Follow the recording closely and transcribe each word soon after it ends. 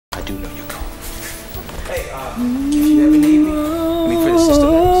if you ever need me, I mean for the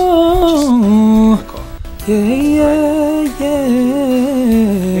system, yeah.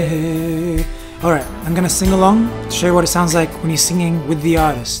 Alright, I'm gonna sing along to show you what it sounds like when you're singing with the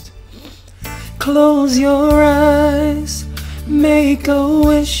artist. Close your eyes, make a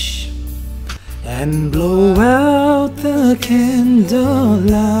wish, and blow out the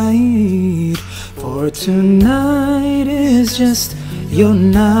candlelight. For tonight is just your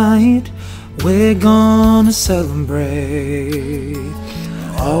night. We're gonna celebrate.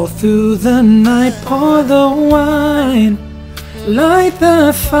 All through the night, pour the wine, light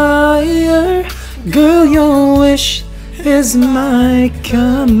the fire. Girl, your wish is my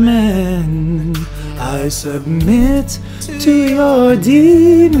command. I submit to your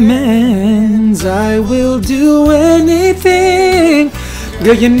demands. I will do anything.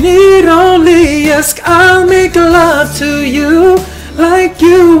 Girl, you need only ask. I'll make love to you like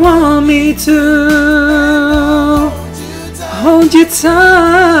you want me to. Hold you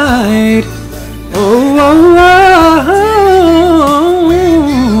tight. Oh, oh, oh,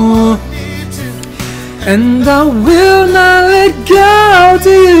 oh. And I will not let go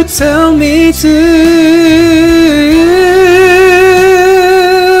till you tell me to.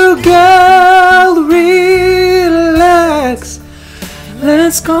 Girl, relax.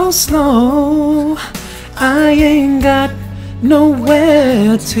 Let's go slow. I ain't got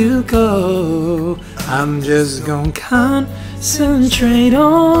nowhere to go. I'm just gonna concentrate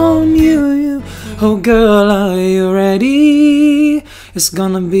on you. Oh girl, are you ready? It's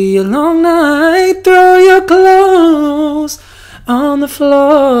gonna be a long night. Throw your clothes on the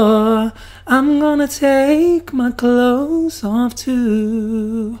floor. I'm gonna take my clothes off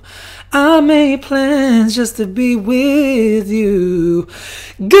too. I made plans just to be with you.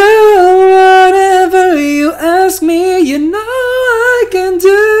 Girl, whatever you ask me, you know I can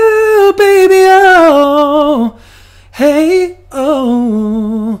do, baby. Oh, hey,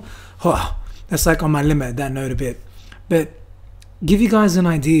 oh. Oh, that's like on my limit, that note a bit. But give you guys an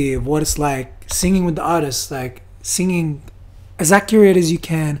idea of what it's like singing with the artist, like singing as accurate as you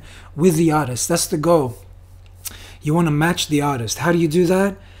can with the artist. That's the goal. You want to match the artist. How do you do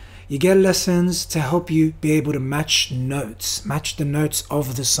that? You get lessons to help you be able to match notes, match the notes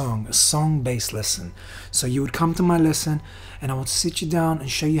of the song, a song-based lesson. So you would come to my lesson and I would sit you down and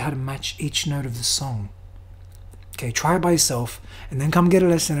show you how to match each note of the song. Okay, try it by yourself and then come get a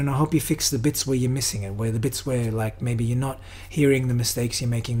lesson and I'll help you fix the bits where you're missing it, where the bits where like maybe you're not hearing the mistakes you're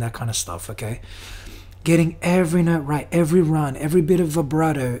making, that kind of stuff, okay? Getting every note right, every run, every bit of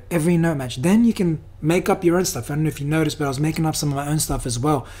vibrato, every note match. Then you can make up your own stuff. I don't know if you noticed, but I was making up some of my own stuff as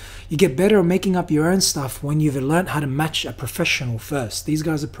well. You get better at making up your own stuff when you've learned how to match a professional first. These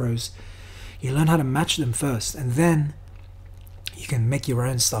guys are pros. You learn how to match them first, and then you can make your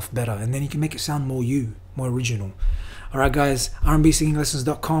own stuff better, and then you can make it sound more you, more original. Alright guys,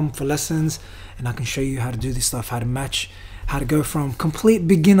 rnbsinginglessons.com for lessons, and I can show you how to do this stuff, how to match, how to go from complete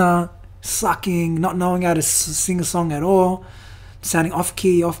beginner, sucking, not knowing how to sing a song at all, sounding off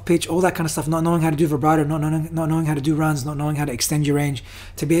key, off pitch, all that kind of stuff, not knowing how to do vibrato, not knowing how to do runs, not knowing how to extend your range,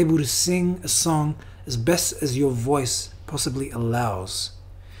 to be able to sing a song as best as your voice possibly allows.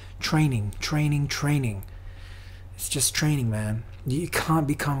 Training, training, training. It's just training, man. You can't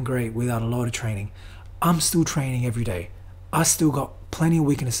become great without a lot of training. I'm still training every day. I still got plenty of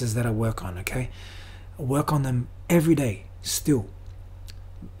weaknesses that I work on, okay? I work on them every day, still.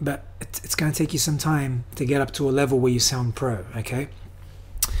 But it's going to take you some time to get up to a level where you sound pro, okay?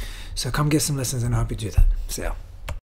 So come get some lessons and I hope you do that. See ya.